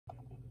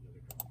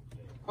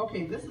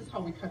Okay, this is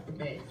how we cut the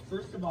bags.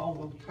 First of all,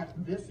 we'll cut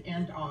this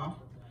end off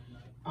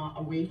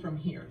away from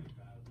here.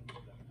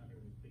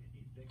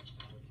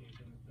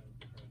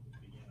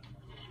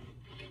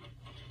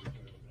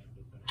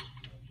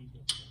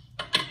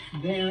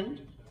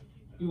 Then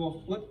you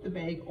will flip the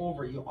bag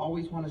over. You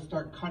always want to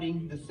start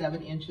cutting the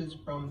 7 inches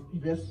from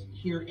this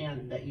here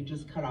end that you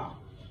just cut off.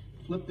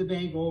 Flip the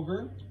bag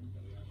over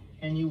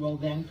and you will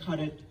then cut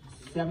it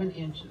 7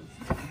 inches.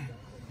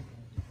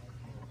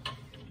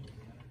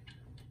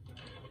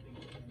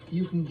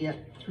 You can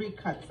get 3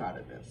 cuts out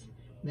of this.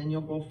 Then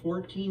you'll go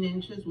 14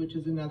 inches, which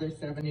is another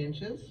 7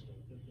 inches.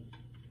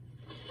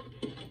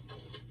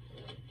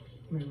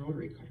 My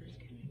rotary cutter is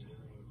getting tired.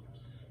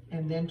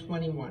 And then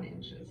 21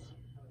 inches.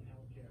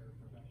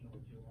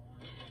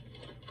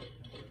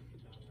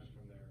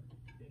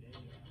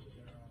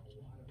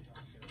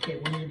 Okay,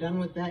 when you're done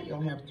with that,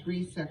 you'll have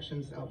 3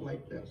 sections out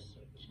like this.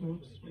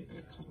 Oops, we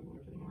gotta cut a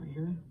little bit more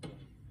here.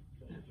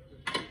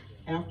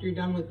 After you're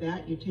done with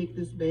that, you take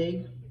this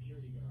bag,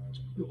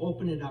 you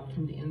open it up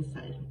from the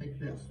inside like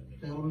this.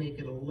 That'll make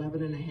it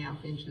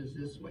 11.5 inches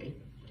this way.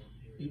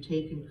 You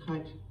take and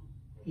cut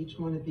each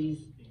one of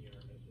these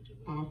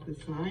off the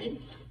side.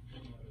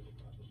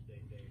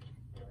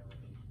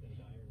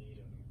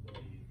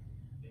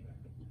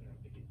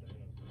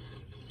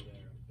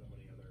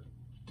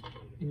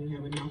 And you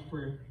have enough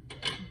for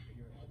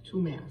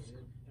 2 masks.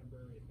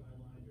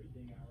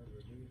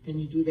 And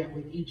you do that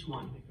with each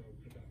one.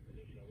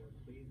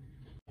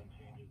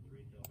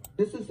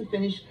 This is the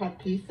finished cut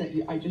piece that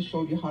I just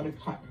showed you how to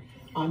cut.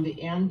 On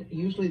the end,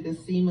 usually the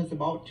seam is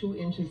about 2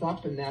 inches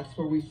up, and that's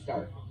where we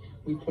start.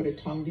 We put a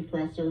tongue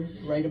depressor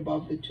right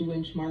above the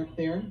 2-inch mark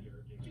there,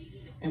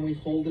 and we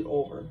fold it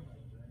over.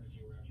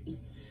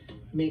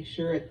 Make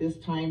sure at this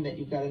time that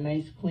you've got a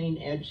nice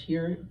clean edge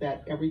here,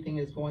 that everything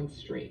is going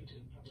straight.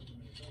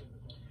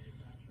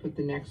 Put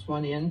the next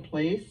one in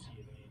place,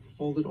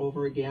 fold it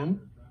over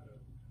again,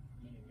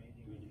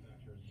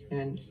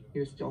 and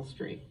you're still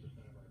straight.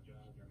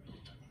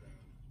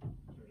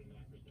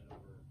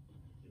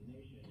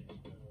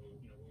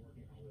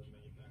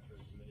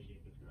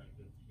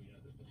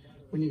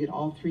 When you get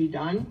all 3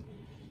 done,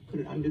 put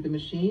it under the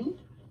machine,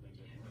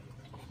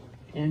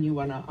 and you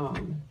want to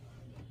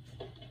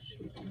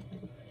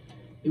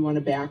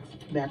back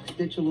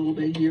stitch a little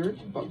bit here,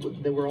 but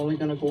we're only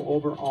going to go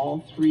over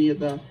all 3 of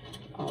the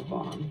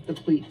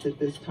pleats at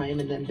this time,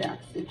 and then back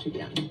stitch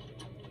again.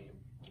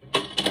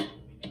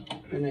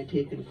 Then I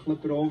take and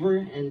flip it over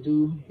and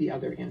do the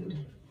other end.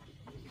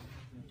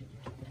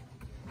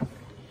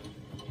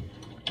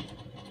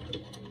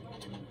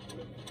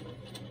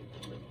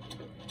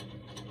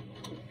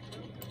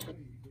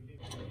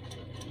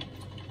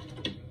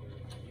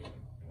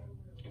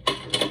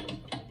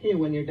 Okay,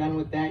 when you're done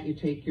with that, you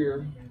take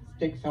your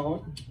sticks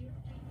out,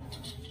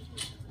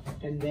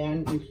 and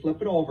then you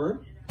flip it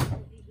over,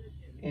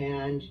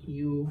 and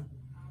you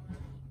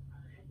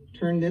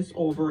turn this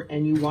over,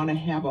 and you want to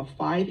have a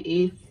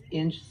 5/8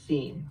 inch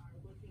seam.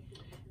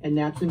 And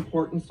that's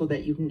important so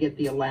that you can get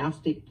the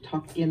elastic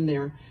tucked in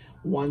there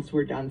once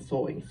we're done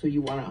sewing. So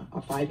you want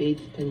a 5/8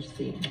 inch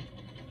seam.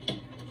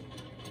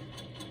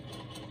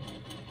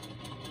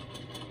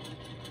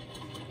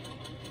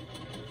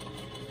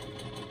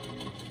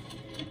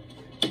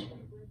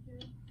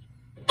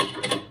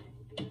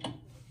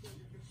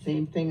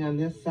 Same thing on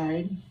this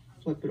side,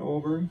 flip it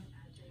over,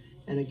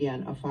 and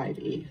again, a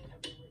 5/8.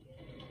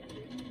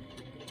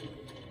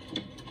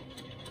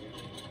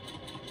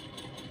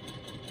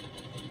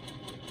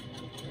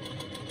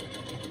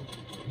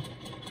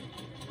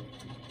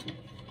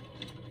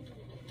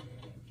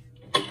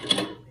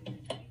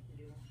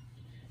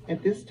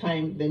 At this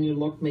time, then you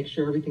look, make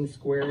sure everything's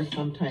square.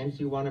 Sometimes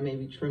you want to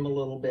maybe trim a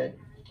little bit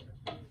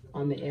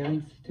on the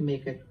ends to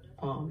make it,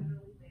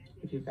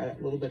 if you've got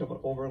a little bit of an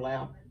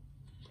overlap.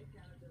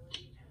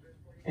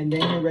 And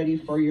then you're ready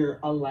for your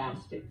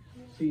elastic.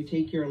 So you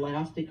take your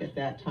elastic at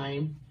that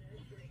time,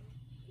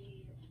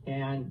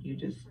 and you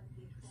just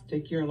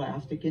stick your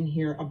elastic in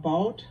here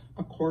about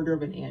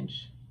 1/4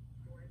 inch.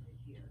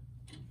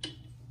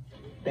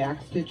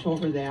 Back stitch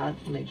over that,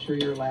 make sure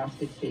your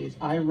elastic stays.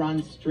 I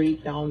run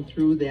straight down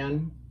through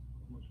then.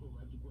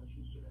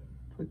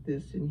 Put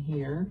this in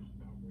here,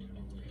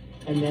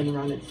 and then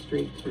run it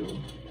straight through.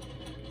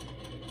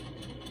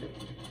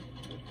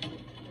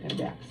 And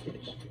back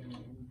stitch.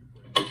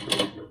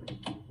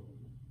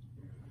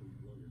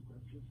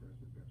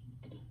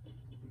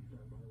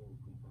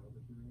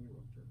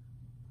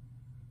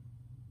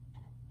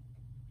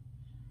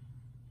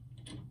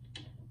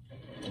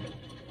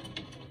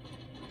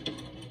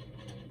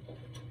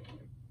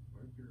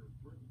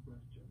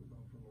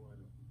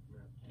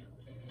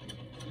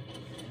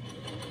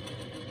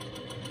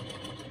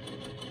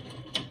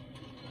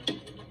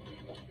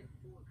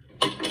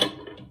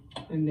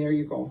 And there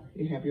you go.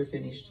 You have your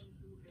finished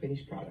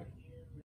product.